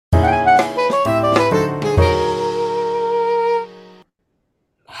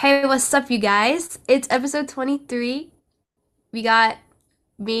what's up, you guys? It's episode 23. We got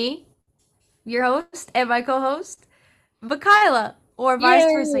me, your host, and my co-host, Mikaela, or vice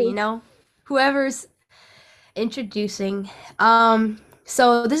versa, Yay! whoever's introducing.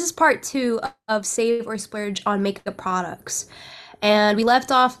 So this is part two of Save or Splurge on makeup products. And we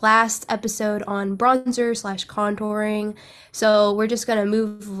left off last episode on bronzer slash contouring. So we're just gonna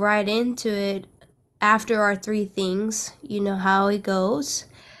move right into it after our three things. You know how it goes.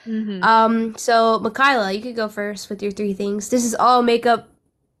 hmm So Mikaela, you could go first with your three things. This is all makeup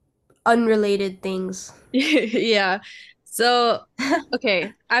unrelated things. Yeah. So,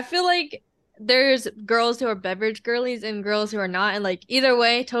 okay, I feel like there's girls who are beverage girlies and girls who are not, and like either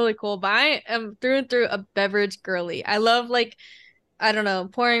way, totally cool. But I am through and through a beverage girly. I love like I don't know,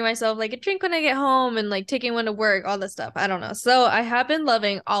 pouring myself like a drink when I get home and like taking one to work, all that stuff. I don't know. So I have been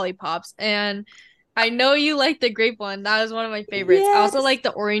loving Olipop's and I know you like the grape one. That is one of my favorites. I also Yes. like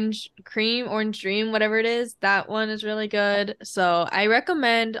the orange cream, orange dream, whatever it is. That one is really good. So I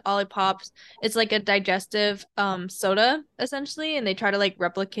recommend Olipop's. It's like a digestive soda essentially, and they try to like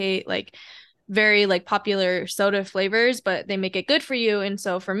replicate like very like popular soda flavors, but they make it good for you. And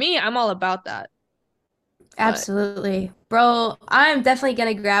so for me, I'm all about that. But Absolutely. Bro, I'm definitely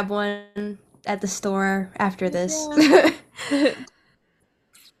gonna grab one at the store after this. yeah.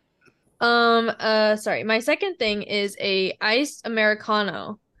 Sorry. My second thing is a iced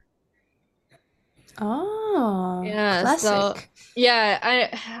Americano. Oh, Yeah, so classic.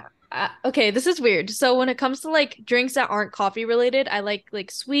 yeah, okay, this is weird. So when it comes to like drinks that aren't coffee related, I like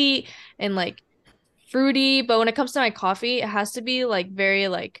sweet and like fruity, but when it comes to my coffee, it has to be like very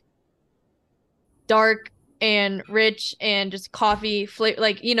like dark and rich and just coffee flavor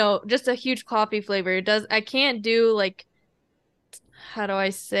like just a huge coffee flavor. It does I can't do like how do I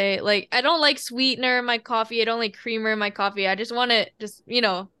say like I don't like sweetener in my coffee. I don't like creamer in my coffee. I just want it just,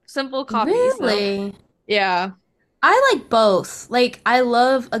 simple coffee. So, Really? yeah. I like both. Like, I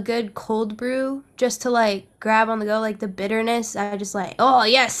love a good cold brew just to like grab on the go, like the bitterness. I just like, oh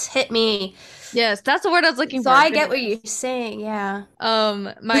yes, hit me. Yes, that's the word I was looking So for. I get what you're Bitterness. saying, yeah.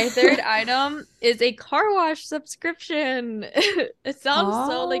 My third item is a car wash subscription. It sounds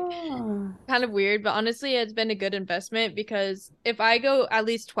so like Oh, kind of weird, but honestly, it's been a good investment because if I go at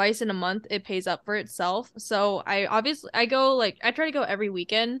least twice in a month, it pays up for itself. So I go like I try to go every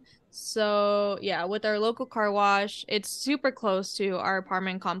weekend. So yeah, with our local car wash, it's super close to our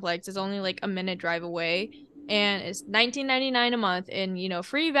apartment complex. It's only like a minute drive away. And it's 19.99 a month and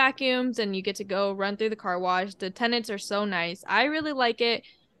free vacuums and you get to go run through the car wash. The tenants are so nice. I really like it.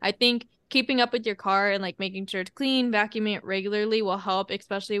 I think keeping up with your car and like making sure it's clean, vacuuming it regularly will help,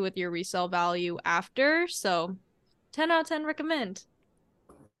 especially with your resale value after. So 10 out of 10 recommend.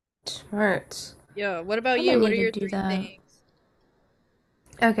 smart. Yeah, what about I might you? What need are to your do three that. things?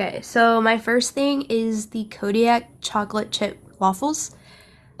 Okay, so my first thing is the Kodiak chocolate chip waffles.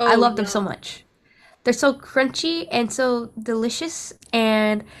 I Oh, love them so yum. much. They're so crunchy and so delicious,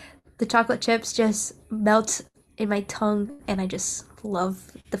 and the chocolate chips just melt in my tongue, and I just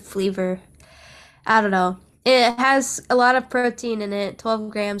love the flavor. I don't know. It has a lot of protein in it, 12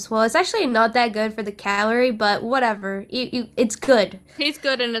 grams. Well, it's actually not that good for the calorie, but whatever. It's good. Tastes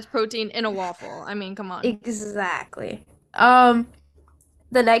good and it's protein in a waffle. I mean, come on. Exactly. Um,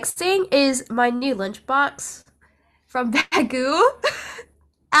 the next thing is my new lunchbox from Bagoo.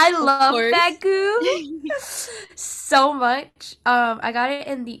 I Of love course. Bagoo so much. I got it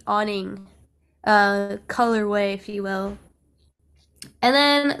in the awning colorway, if you will. And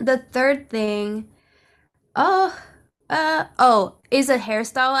then the third thing, oh, is a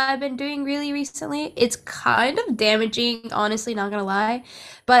hairstyle I've been doing really recently. It's kind of damaging, honestly, not gonna lie.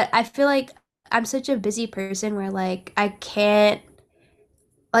 But I feel like I'm such a busy person where like I can't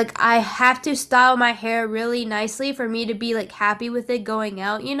like I have to style my hair really nicely for me to be like happy with it going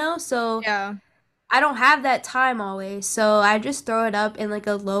out, you know? So Yeah. I don't have that time always. So I just throw it up in like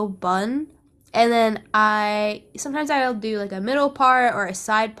a low bun. And then I sometimes I'll do like a middle part or a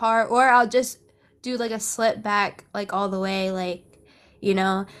side part, or I'll just do like a slip back like all the way, like, you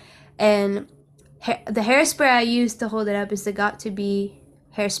know. And the hairspray I use to hold it up is the Got to Be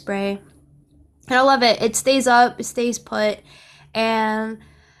hairspray. And I love it. It stays up, it stays put. And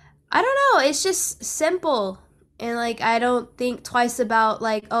I don't know, it's just simple. And like I don't think twice about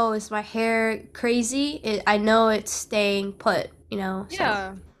like, oh, is my hair crazy? I know it's staying put, so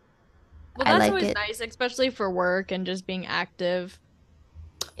Yeah. Well, I that's like always it. nice, especially for work and just being active.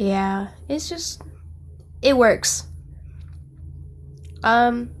 Yeah, it's just it works.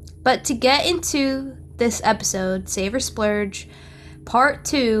 Um, but to get into this episode, Save or Splurge, part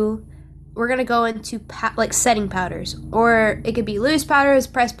two, we're gonna go into like setting powders, or it could be loose powders,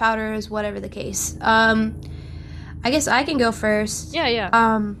 pressed powders, whatever the case. I guess I can go first. Yeah, yeah.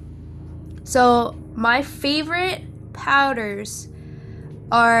 So my favorite powders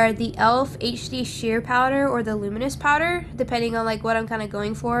are the Elf HD Sheer Powder or the Luminous Powder, depending on like what I'm kind of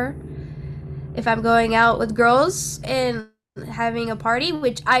going for. If I'm going out with girls and having a party,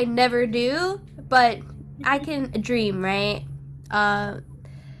 which I never do, but I can dream, right? Uh,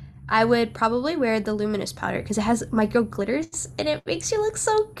 I would probably wear the luminous powder because it has micro glitters and it makes you look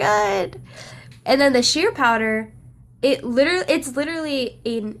so good. And then the sheer powder, it's literally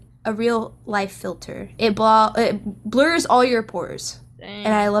a real life filter. It blurs all your pores,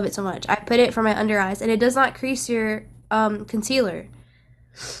 and I Dang. love it so much. I put it for my under eyes, and it does not crease your concealer.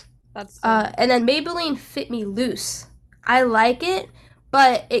 That's so nice. And then Maybelline Fit Me Loose. I like it,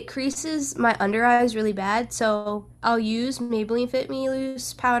 but it creases my under eyes really bad. So I'll use Maybelline Fit Me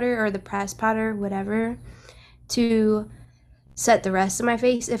Loose powder or the pressed powder, whatever, to set the rest of my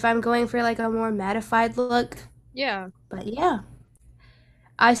face if I'm going for like a more mattified look. Yeah. But yeah,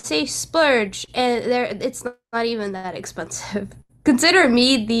 I say splurge, and it's not even that expensive. Consider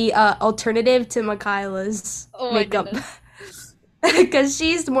me the alternative to Michaela's Oh my makeup, goodness. because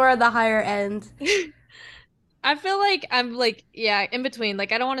she's more of the higher end. I feel like I'm like, yeah, in between.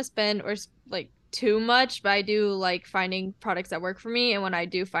 Like I don't want to spend like too much, but I do like finding products that work for me. And when I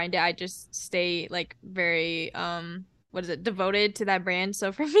do find it, I just stay like very what is it, devoted to that brand.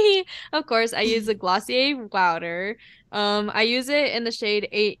 So for me, of course, I use the Glossier powder. I use it in the shade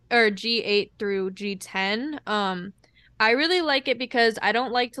 8 or G8 through G10. I really like it because I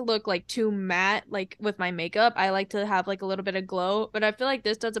don't like to look like too matte like with my makeup. I like to have like a little bit of glow, but I feel like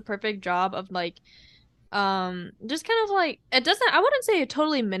this does a perfect job of like just kind of like it doesn't, I wouldn't say it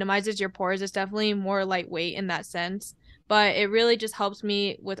totally minimizes your pores. It's definitely more lightweight in that sense, but it really just helps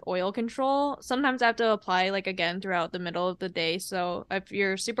me with oil control. Sometimes I have to apply like again throughout the middle of the day, so if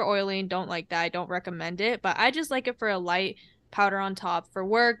you're super oily and don't like that, I don't recommend it, but I just like it for a light powder on top for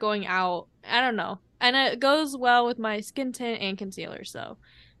work, going out. I don't know, and it goes well with my skin tint and concealer, so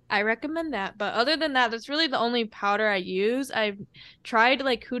I recommend that. But other than that, that's really the only powder I use. I've tried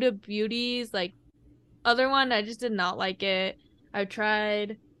like Huda Beauty's like other one, I just did not like it. I've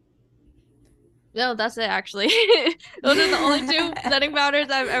tried. No, that's it actually. Those are the only two setting powders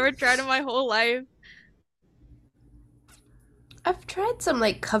I've ever tried in my whole life. I've tried some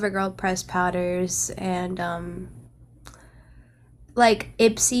like CoverGirl pressed powders and like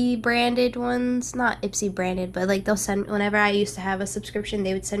Ipsy branded ones. Not Ipsy branded, but like they'll send whenever I used to have a subscription,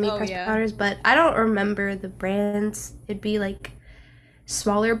 they would send me Oh pressed yeah. powders, but I don't remember the brands. It'd be like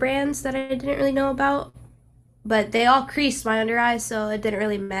smaller brands that I didn't really know about, but they all creased my under eyes, so it didn't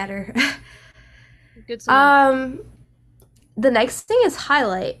really matter. Good to know. um the next thing is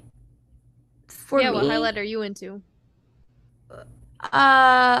highlight for Yeah, what highlight me. are you into?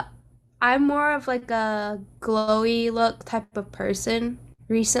 Uh I'm more of like a glowy look type of person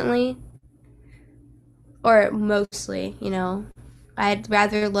recently, or mostly, you know. I'd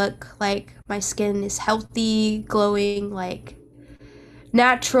rather look like my skin is healthy, glowing, like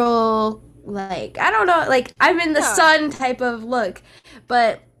natural, like I don't know, like I'm in the Yeah, sun type of look.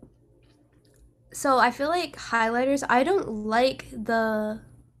 But so I feel like highlighters, I don't like the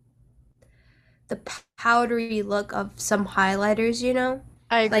powdery look of some highlighters, you know?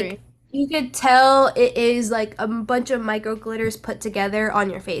 I Like agree. you could tell it is like a bunch of micro glitters put together on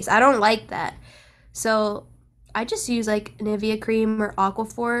your face. I don't like that. So I just use like Nivea cream or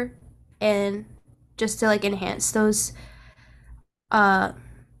Aquaphor and just to like enhance those uh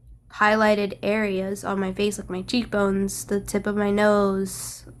highlighted areas on my face, like my cheekbones, the tip of my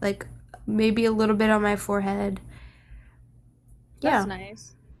nose, like maybe a little bit on my forehead. That's Yeah,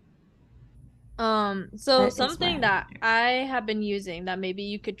 nice. So that is my something that I have been using that maybe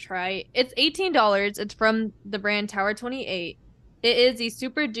you could try. It's $18. It's from the brand Tower 28. It is the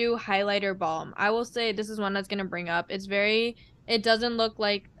Super Dew Highlighter Balm. I will say this is one that's gonna bring up. It's very, it doesn't look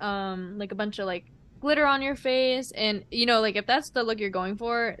like a bunch of like glitter on your face, and you know like if that's the look you're going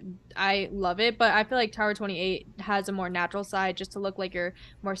for, I love it, but I feel like Tower 28 has a more natural side just to look like you're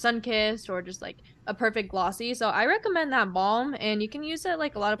more sun-kissed or just like a perfect glossy. So I recommend that balm, and you can use it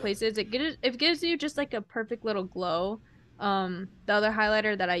like a lot of places. It gives you just like a perfect little glow. The other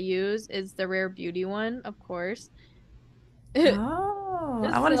highlighter that I use is the Rare Beauty one, of course. Oh,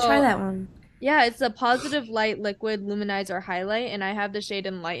 I want to try So that one. yeah, it's a positive light liquid luminizer highlight, and I have the shade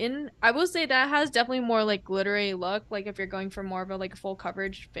Enlighten. I will say that has definitely more like glittery look, like if you're going for more of a like full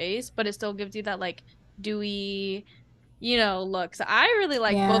coverage face, but it still gives you that like dewy, look. So I really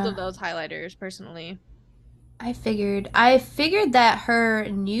like both of Yeah. those highlighters personally. I figured that her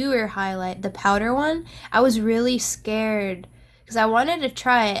newer highlight, the powder one, I was really scared because I wanted to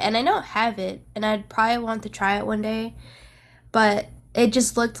try it and I don't have it and I'd probably want to try it one day, but it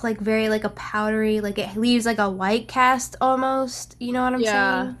just looked like very like a powdery, like it leaves like a white cast almost, you know what I'm Yeah.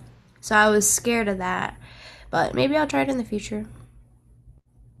 saying? So I was scared of that. But maybe I'll try it in the future.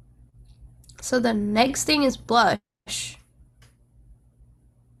 So the next thing is blush.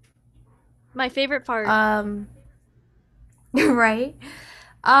 My favorite part. Um, right?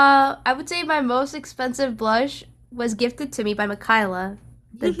 I would say my most expensive blush was gifted to me by Michaela.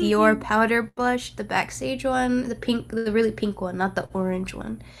 The Dior powder blush, the backstage one, the pink, the really pink one, not the orange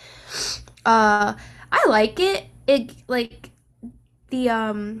one. Uh, I like it. It like the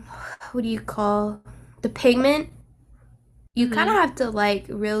what do you call the pigment? You kind of Hmm. have to like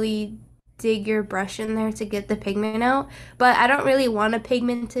really dig your brush in there to get the pigment out. But I don't really want a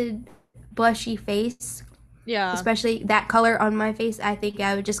pigmented blushy face, Yeah. especially that color on my face. I think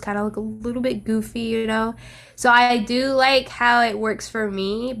I would just kind of look a little bit goofy, you know. So I do like how it works for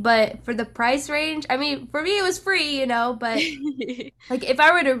me, but for the price range, I mean, for me it was free, you know, but like if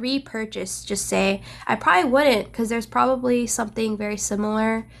I were to repurchase, just say, I probably wouldn't because there's probably something very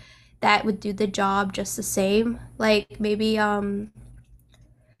similar that would do the job just the same. Like maybe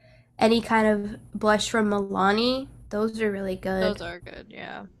any kind of blush from Milani, those are really good. Those are good,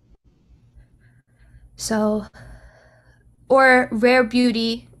 yeah. So or Rare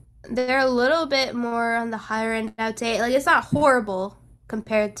Beauty. They're a little bit more on the higher end, I would say. Like it's not horrible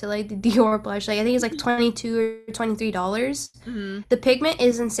compared to like the Dior blush. Like I think it's like 22 or $23. Hmm. The pigment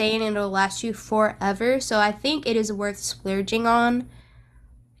is insane and it'll last you forever. So I think it is worth splurging on.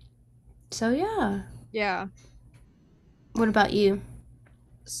 So yeah. Yeah. What about you?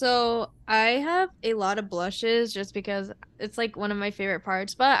 So I have a lot of blushes just because it's like one of my favorite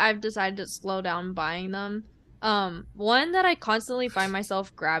parts, but I've decided to slow down buying them. One that I constantly find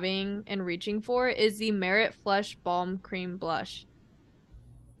myself grabbing and reaching for is the Merit Flush Balm Cream Blush.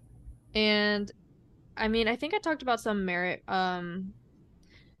 And I mean, I think I talked about some Merit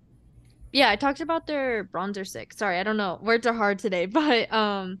yeah, I talked about their bronzer stick. Sorry, I don't know. Words are hard today, but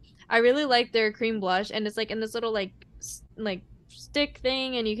I really like their cream blush and it's like in this little like stick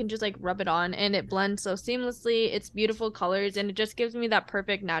thing and you can just like rub it on and it blends so seamlessly. It's beautiful colors and it just gives me that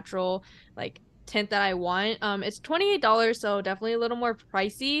perfect natural like tint that I want. It's $28, so definitely a little more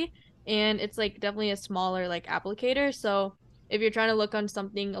pricey and it's like definitely a smaller like applicator. So if you're trying to look on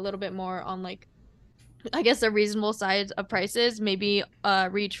something a little bit more on like I guess a reasonable size of prices, maybe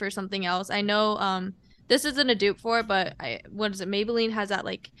reach for something else. I know this isn't a dupe for it, but I what is it? Maybelline has that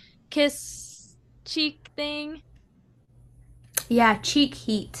like kiss cheek thing. Yeah, cheek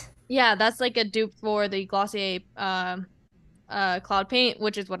heat. Yeah, that's like a dupe for the Glossier cloud paint,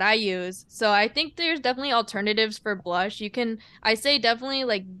 which is what I use. So I think there's definitely alternatives for blush. You can I say definitely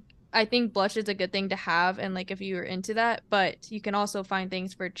like I think blush is a good thing to have and like if you're into that, but you can also find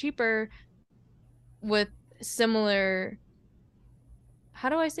things for cheaper with similar how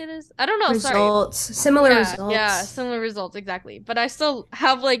do I say this? I don't know, sorry. Results, similar Yeah, results. similar results exactly. But I still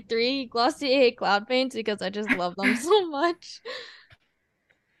have like three Glossier cloud paints because I just love them so much.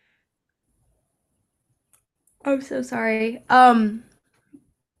 I'm so sorry.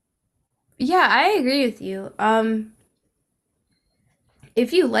 Yeah, I agree with you.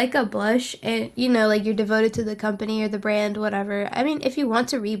 If you like a blush and you know, like you're devoted to the company or the brand, whatever, I mean, if you want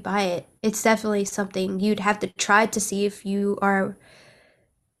to rebuy it, it's definitely something you'd have to try to see if you are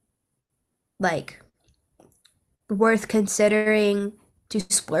like worth considering to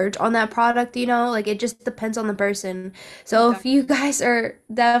splurge on that product, you know? Like it just depends on the person. So if you Exactly. guys are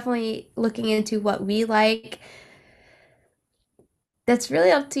definitely looking into what we like, that's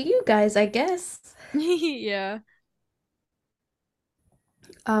really up to you guys, I guess. Yeah.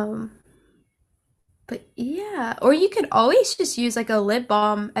 Um, but yeah, or you could always just use like a lip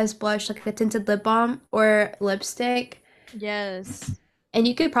balm as blush, like a tinted lip balm or lipstick. Yes. And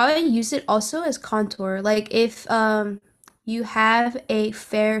you could probably use it also as contour. Like if you have a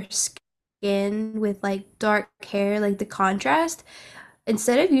fair skin with like dark hair, like the contrast,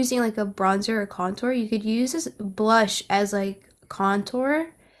 instead of using like a bronzer or contour, you could use this blush as like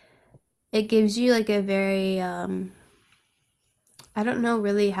contour. It gives you like a very I don't know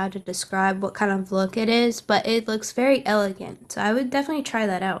really how to describe what kind of look it is, but it looks very elegant. So I would definitely try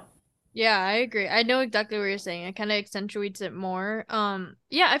that out. Yeah, I agree. I know exactly what you're saying. It kind of accentuates it more.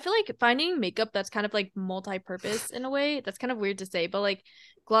 Yeah, I feel like finding makeup that's kind of like multi-purpose in a way. That's kind of weird to say, but like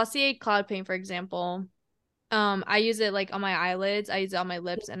Glossier Cloud Paint, for example, I use it like on my eyelids, I use it on my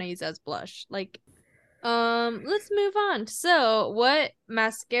lips, and I use it as blush. Like let's move on. So, what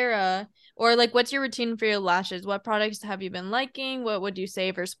mascara? Or like what's your routine for your lashes? What products have you been liking? What would you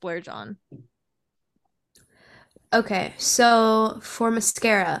save or splurge on? Okay, so for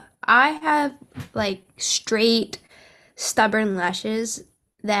mascara, I have like straight, stubborn lashes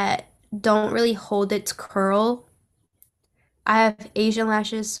that don't really hold its curl. I have Asian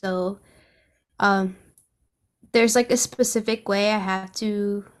lashes, so um, there's like a specific way I have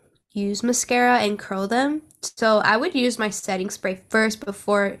to use mascara and curl them. So I would use my setting spray first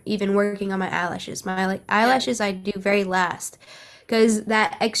before even working on my eyelashes. My like Yeah. eyelashes I do very last because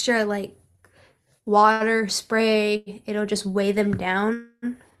that extra like water spray, it'll just weigh them down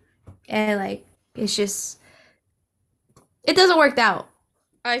and like it's just it doesn't work out.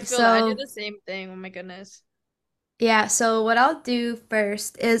 I feel that. I do So the same thing. Oh my goodness. yeah, so what I'll do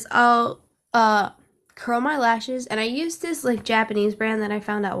first is I'll uh curl my lashes and I use this like Japanese brand that I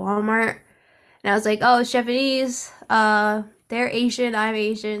found at Walmart and I was like, "Oh, it's Japanese. They're Asian, I'm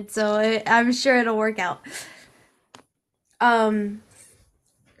Asian, so I'm sure it'll work out." Um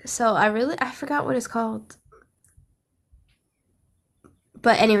so I forgot what it's called.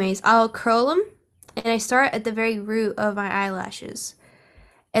 But anyways, I'll curl them and I start at the very root of my eyelashes.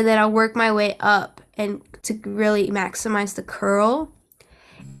 And then I'll work my way up and to really maximize the curl.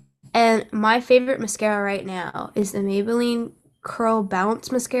 And my favorite mascara right now is the Maybelline Curl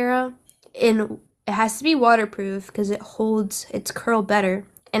Bounce mascara. And it has to be waterproof because it holds its curl better.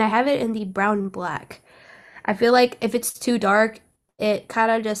 And I have it in the brown and black. I feel like if it's too dark, it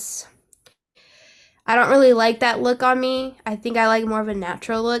kind of just I don't really like that look on me. I think I like more of a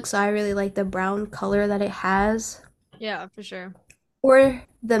natural look, so I really like the brown color that it has. Yeah, for sure. Or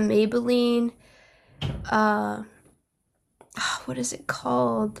the Maybelline uh what is it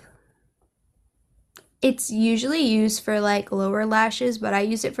called? It's usually used for like lower lashes, but I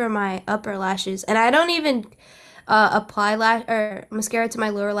use it for my upper lashes. And I don't even apply lash or mascara to my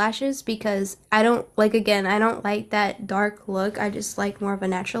lower lashes because I don't like again, I don't like that dark look. I just like more of a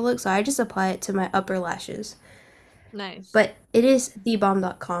natural look, so I just apply it to my upper lashes. Nice. But it is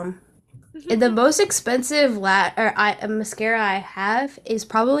thebomb.com. And the most expensive mascara I have is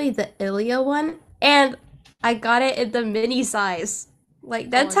probably the Ilia one, and I got it in the mini size. Like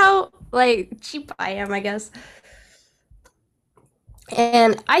Oh that's my God. how like cheap I am, I guess.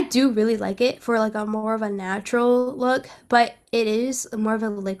 And I do really like it for like a more of a natural look, but it is more of a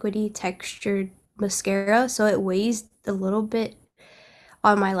liquidy textured mascara, so it weighs a little bit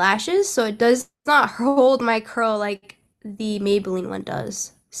on my lashes, so it does not hold my curl like the Maybelline one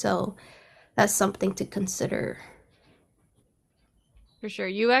does. So that's something to consider. For sure.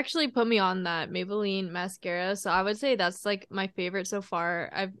 You actually put me on that Maybelline mascara, so I would say that's like my favorite so far.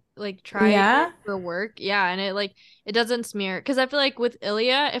 I've like tried it Yeah. for work. Yeah, and it doesn't smear. Because I feel like with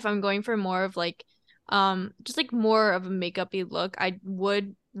Ilia, if I'm going for more of like just like more of a makeup-y look, I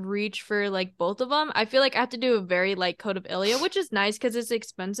would reach for like both of them. I feel like I have to do a very light coat of Ilia, which is nice because it's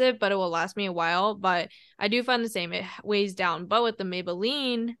expensive, but it will last me a while. But I do find the same. It weighs down. But with the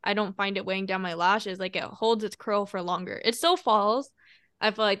Maybelline, I don't find it weighing down my lashes. Like it holds its curl for longer. It still falls.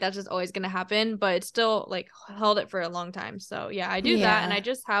 I feel like that's just always gonna happen, but it's still like held it for a long time. So yeah, I do that, and I Yeah.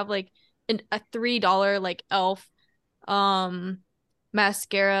 just have like a $3 like elf um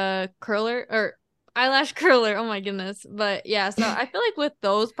mascara curler or eyelash curler. Oh my goodness. But yeah, so I feel like with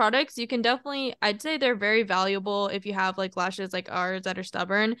those products, you can definitely I'd say they're very valuable if you have like lashes like ours that are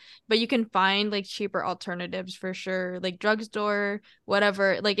stubborn, but you can find like cheaper alternatives for sure, like drugstore,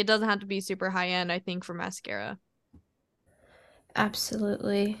 whatever. Like it doesn't have to be super high end, I think, for mascara.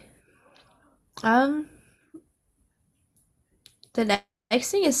 Absolutely. Um, the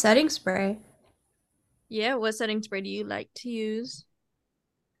next thing is setting spray. Yeah, what setting spray do you like to use?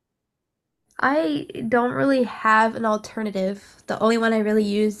 I don't really have an alternative. The only one I really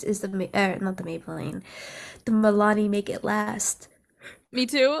use is not the Maybelline, the Milani Make It Last. Me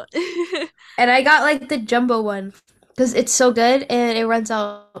too. And I got like the jumbo one because it's so good and it runs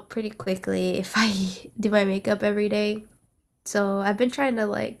out pretty quickly if I do my makeup every day. So I've been trying to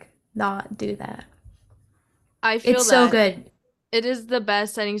like not do that. I It's feel so that good. it is the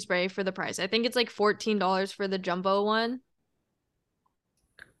best setting spray for the price. I think it's like $14 for the jumbo one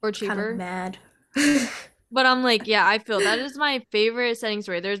or Kind of cheaper. mad. But I'm like, yeah, I feel that is my favorite setting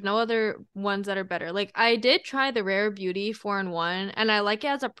spray. There's no other ones that are better. Like I did try the Rare Beauty 4-in-1 and I like it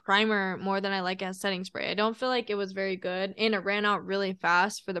as a primer more than I like it as setting spray. I don't feel like it was very good and it ran out really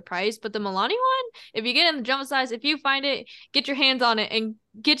fast for the price. But the Milani one, if you get in the jumbo size, if you find it, get your hands on it and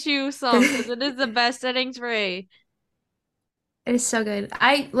get you some because it is the best setting spray. It's so good.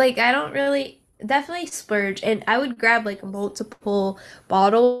 I don't really definitely splurge and I would grab like multiple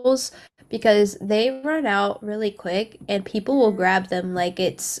bottles because they run out really quick and people will Mhm. grab them like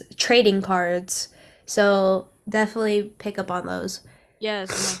it's trading cards. So definitely pick up on those.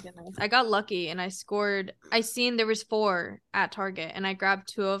 Yes, oh my goodness. I got lucky and I seen there was four at Target and I grabbed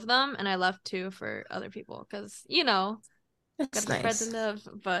two of them and I left two for other people because, That's gotta spread the nice. love.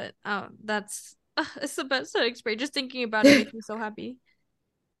 But that's it's the best experience. Just thinking about it makes me so happy.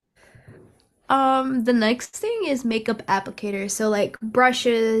 The next thing is makeup applicators. So like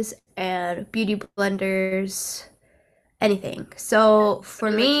brushes and beauty blenders, anything. So What for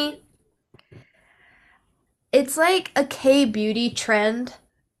do you like to me, use? it's like a K-beauty trend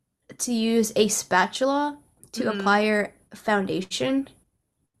to use a spatula to Mm-hmm. apply your foundation.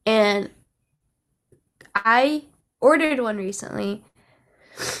 And I ordered one recently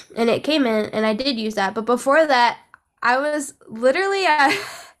and it came in and I did use that. But before that, I was literally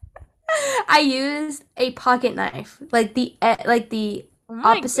I used a pocket knife, like the Oh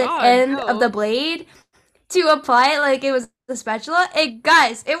my opposite God, end of the no. blade to apply it like it was the spatula. And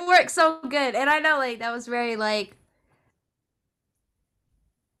guys, it worked so good. And I know like that was very like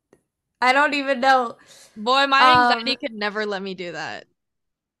I don't even know. Boy, my anxiety Um could never let me do that.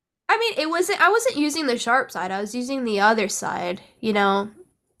 I mean, I wasn't using the sharp side. I was using the other side, you know.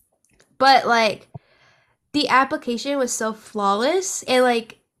 But like the application was so flawless and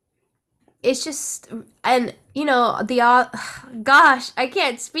like it's just and you know the gosh, I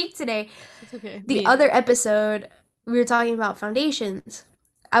can't speak today. It's okay. The Me other either. episode we were talking about foundations.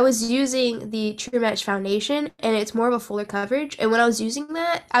 I was using the True Match foundation and it's more of a fuller coverage and when I was using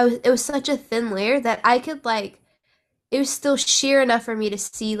that, it was such a thin layer that I could like it was still sheer enough for me to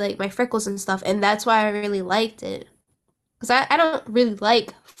see like my freckles and stuff and that's why I really liked it. Because I don't really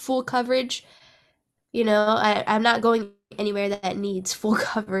like full coverage. You know, I'm not going anywhere that needs full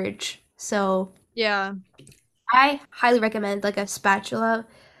coverage. So Yeah. I highly recommend like a spatula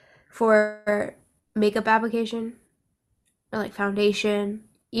for makeup application or like foundation.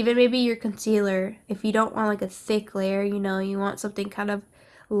 Even maybe your concealer. If you don't want like a thick layer, you know, you want something kind of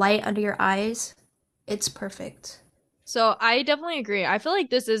light under your eyes, it's perfect. So I definitely agree. I feel like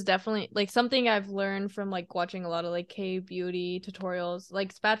this is definitely like something I've learned from like watching a lot of like K beauty tutorials.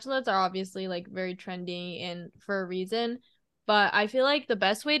 Like spatulas are obviously like very trendy and for a reason, but I feel like the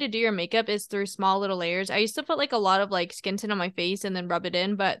best way to do your makeup is through small little layers. I used to put like a lot of like skin tint on my face and then rub it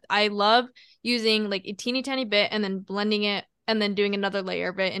in, but I love using like a teeny tiny bit and then blending it and then doing another layer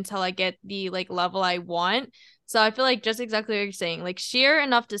of it until I get the like level I want. So I feel like just exactly what you're saying, like sheer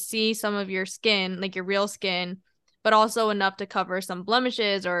enough to see some of your skin, like your real skin, but also enough to cover some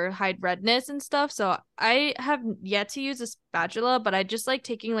blemishes or hide redness and stuff. So I have yet to use a spatula, but I just like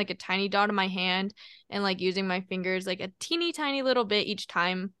taking like a tiny dot in my hand and like using my fingers like a teeny tiny little bit each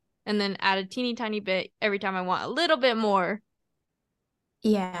time and then add a teeny tiny bit every time I want a little bit more.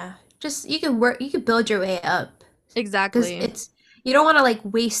 Yeah. Just you could build your way up because Exactly. it's you don't want to like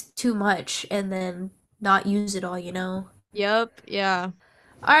waste too much and then not use it all, you know. Yep. Yeah.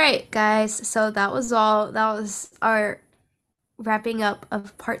 All right, guys. So that was all. That was our wrapping up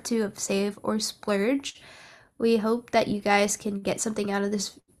of part two of Save or Splurge. We hope that you guys can get something out of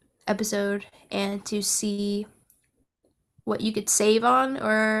this episode and to see what you could save on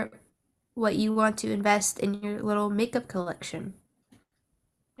or what you want to invest in your little makeup collection.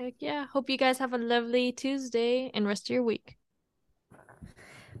 Heck yeah. Hope you guys have a lovely Tuesday and rest of your week.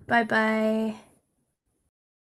 Bye bye.